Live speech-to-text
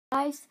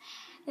Guys,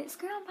 it's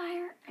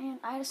Grandfire, and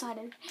I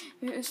decided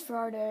it was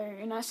Friday,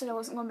 and I said I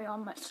wasn't going to be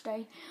on much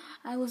today.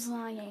 I was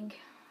lying.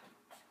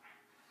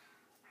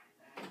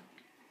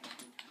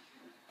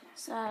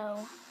 So,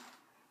 I'm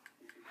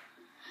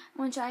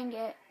going to try and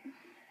get...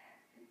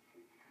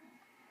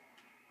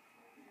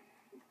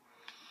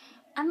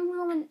 I don't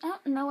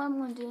know what I'm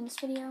going to do in this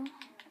video.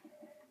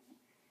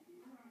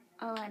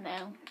 Oh, I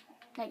know.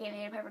 That gave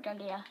me a perfect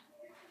idea.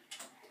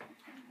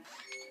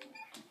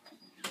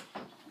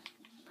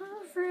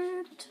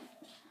 Perfect.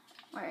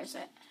 Where is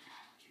it?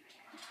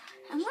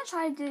 I'm going to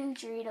try to do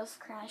Doritos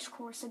Crash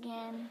Course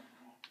again.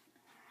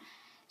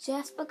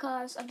 Just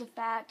because of the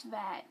fact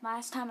that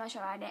last time I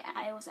tried it,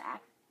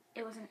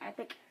 it was an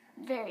epic,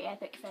 very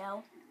epic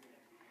fail.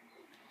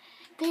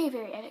 Very,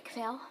 very epic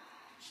fail.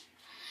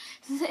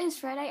 Since it is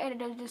Friday, I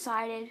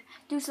decided to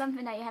do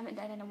something that you haven't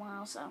done in a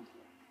while, so.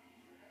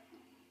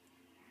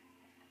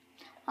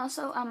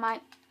 Also, I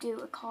might do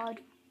a Call of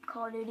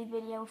Duty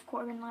video with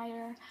Corbin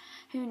later.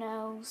 Who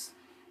knows?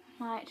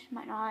 Might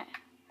not.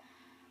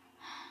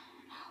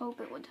 Hope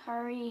it would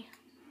hurry.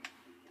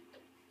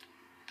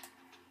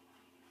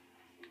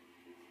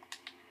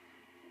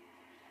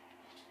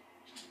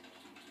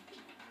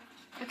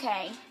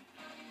 Okay.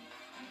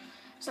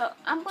 So,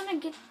 I'm gonna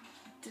get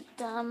the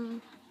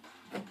dumb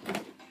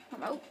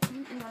remote,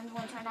 and I'm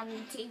gonna turn on the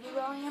TV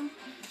volume,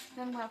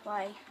 then I'm gonna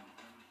play.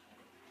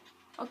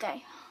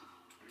 Okay.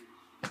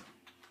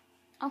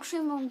 Actually,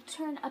 I'm going to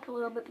turn it up a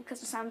little bit because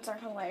the sounds are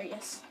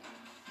hilarious.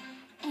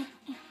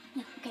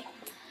 Okay.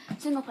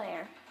 Single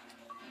player.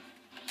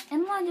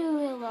 And I'm going to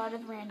do a lot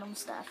of random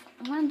stuff.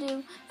 I'm going to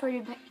do for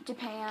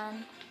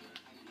Japan.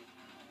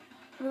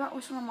 I forgot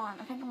which one I'm on.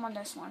 I think I'm on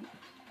this one.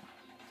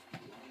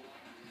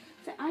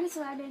 So I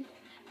decided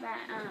that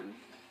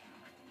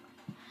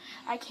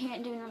I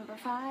can't do number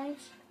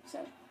 5.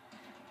 So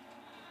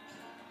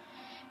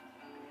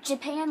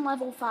Japan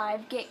level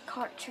 5, get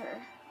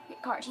Cartier. I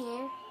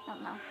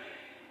don't know.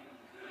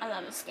 I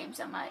love this game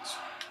so much.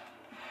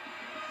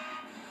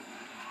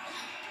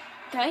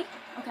 Okay.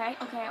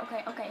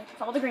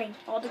 Follow the green.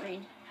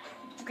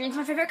 Green's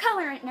my favorite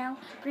color right now.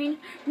 Green,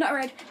 not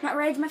red. Not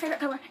red's my favorite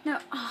color. No.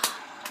 Oh.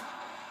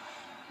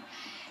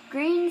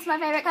 Green's my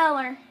favorite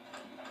color.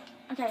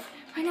 Okay,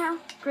 right now,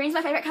 green's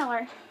my favorite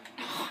color.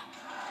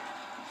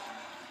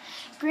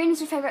 Green is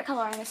your favorite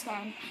color in this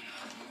game.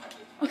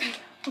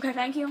 Okay,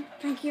 thank you.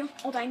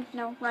 Oh dang,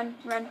 no, run.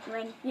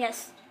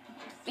 Yes,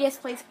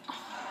 please.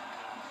 Oh.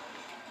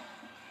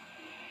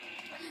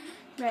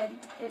 Red,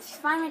 it's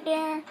fine right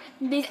there.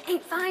 This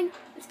ain't fine.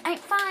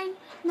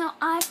 No,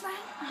 I'm fine.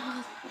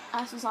 Oh,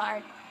 this was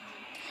hard.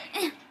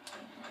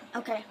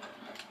 Okay,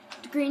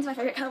 green's my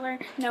favorite color.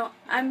 No,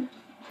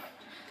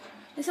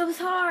 this was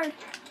hard.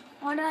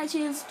 Why did I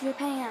choose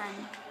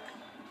Japan?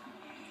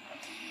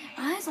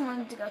 I just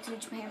wanted to go to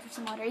Japan for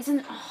some odd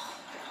reason. Oh,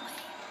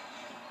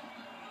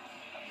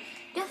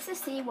 really? Just to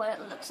see what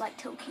it looks like.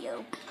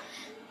 Tokyo,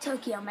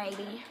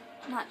 maybe.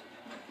 Not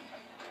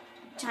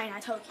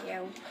China,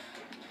 Tokyo.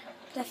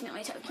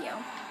 Definitely Tokyo.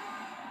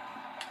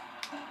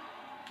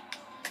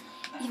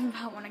 Even if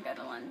I want to go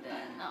to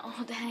London.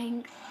 Oh,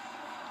 dang.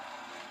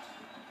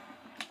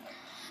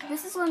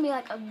 This is going to be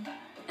like a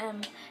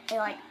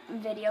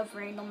video of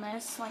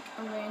randomness, like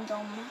a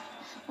random,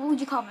 what would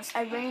you call this?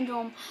 A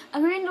random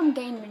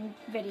gaming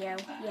video.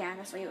 Yeah,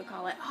 that's what you would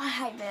call it. Oh, I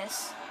hate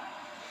this.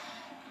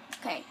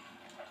 Okay.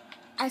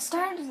 I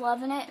started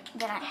loving it,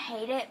 then I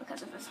hate it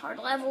because of this hard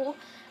level.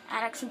 I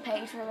actually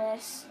paid for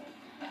this.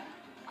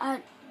 I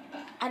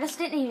just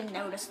didn't even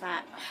notice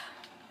that.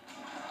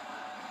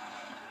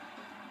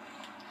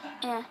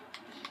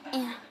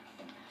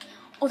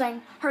 Oh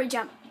dang, hurry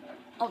jump.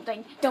 Oh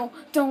dang, don't.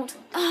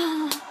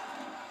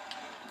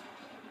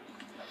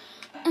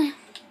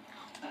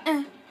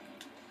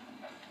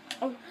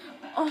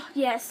 Oh,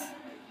 yes.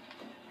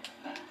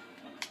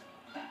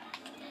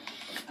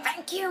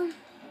 Thank you.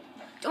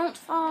 Don't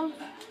fall.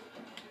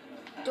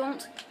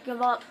 Don't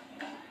give up.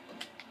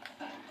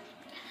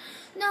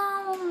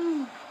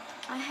 No.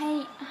 I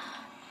hate...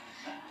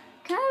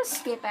 Can I just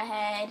skip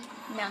ahead?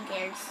 No one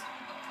cares.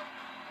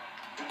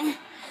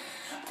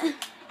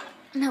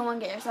 No one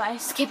cares, so I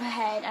skip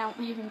ahead. I don't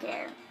even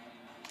care.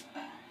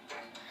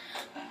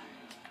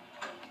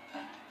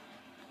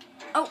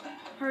 Oh,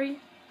 hurry.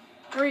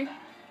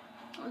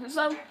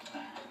 So,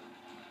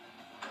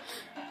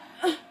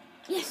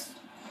 yes.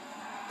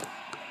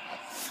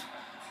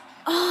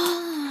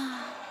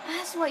 Oh,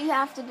 that's what you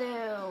have to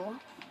do.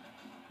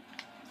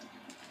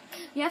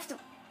 You have to.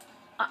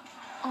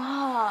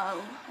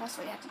 Oh, that's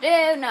what you have to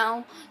do.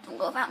 No, don't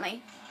go without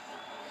me.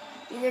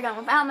 You're going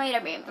without me.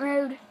 They're being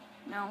rude.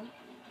 No.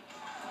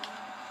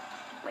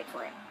 Wait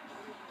for it.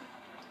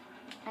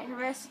 Wait for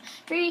this.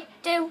 3,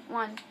 2,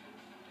 1.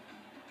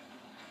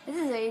 This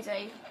is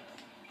easy.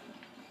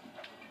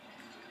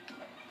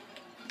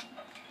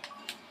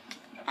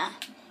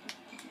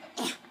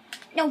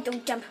 No,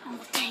 don't jump. Oh,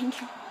 thank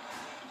you.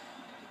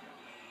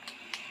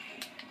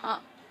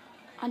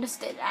 I just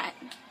did that.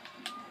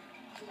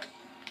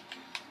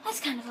 That's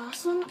kind of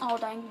awesome. Oh,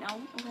 dang,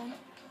 no. Okay.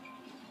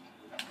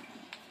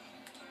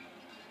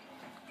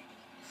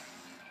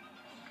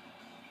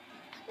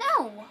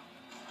 No.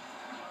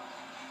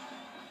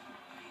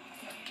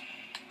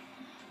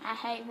 I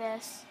hate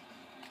this.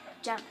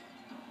 Jump.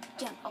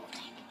 Jump. Oh,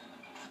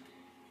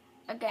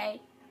 dang.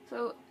 Okay,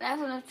 so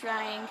that's enough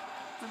trying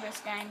for this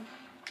game.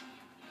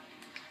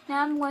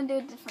 Now I'm going to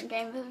do a different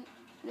game.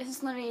 This is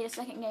going to be the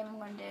second game I'm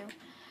going to do.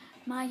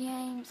 My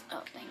games.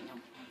 Oh, dang,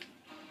 no.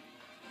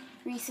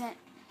 Recent.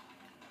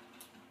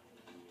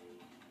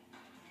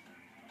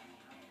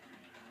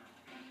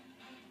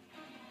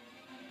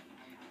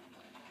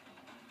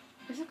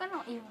 Is it going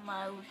to even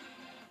load?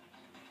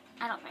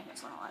 I don't think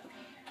it's going to load.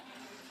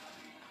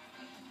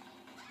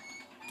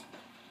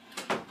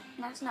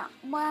 That's not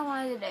what I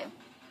wanted to do.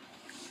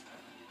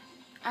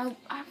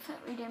 I put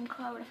redeem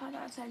code. If I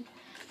thought I said,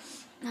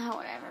 no,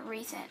 whatever,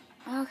 recent.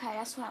 Okay,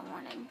 that's what I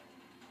wanted.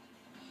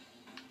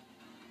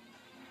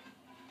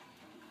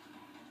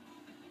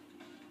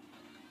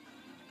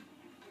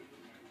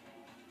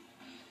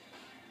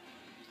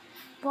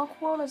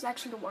 Block World is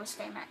actually the worst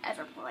game I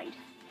ever played.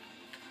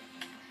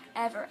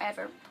 Ever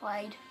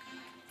played.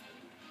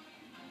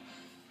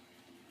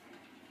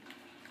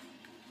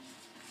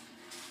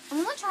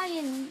 I'm gonna try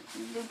and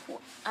do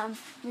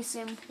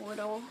resume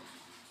Portal.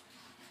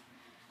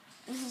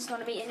 This is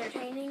gonna be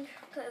entertaining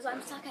because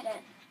I'm stuck at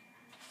it.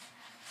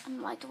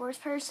 I'm like the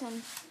worst person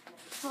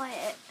to play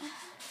it.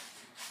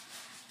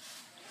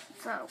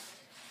 So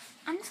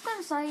I'm just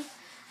gonna say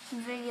the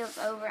video's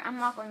over. I'm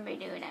not gonna be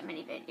doing that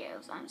many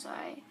videos. I'm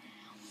sorry.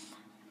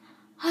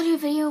 I'll do a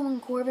video when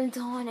Corbin's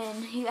on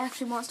and he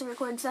actually wants to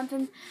record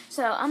something.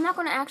 So I'm not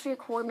gonna actually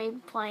record me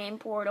playing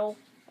Portal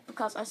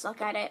because I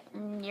suck at it,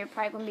 and you're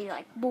probably gonna be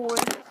like bored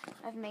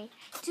of me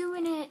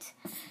doing it.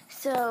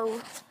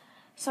 So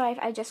sorry if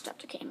I just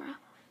stopped the camera.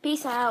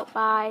 Peace out,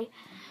 bye.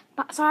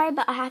 Sorry,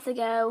 but I have to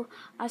go.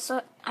 I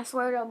swear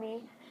there'll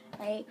be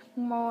a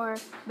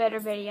better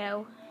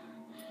video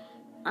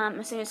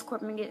as soon as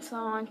Corbin gets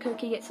on,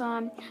 Cookie gets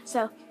on.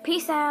 So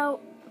peace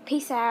out.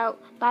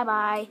 Bye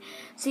bye.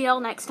 See y'all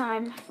next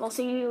time. We'll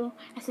see you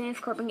as soon as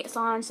Corbin gets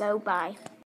on. So bye.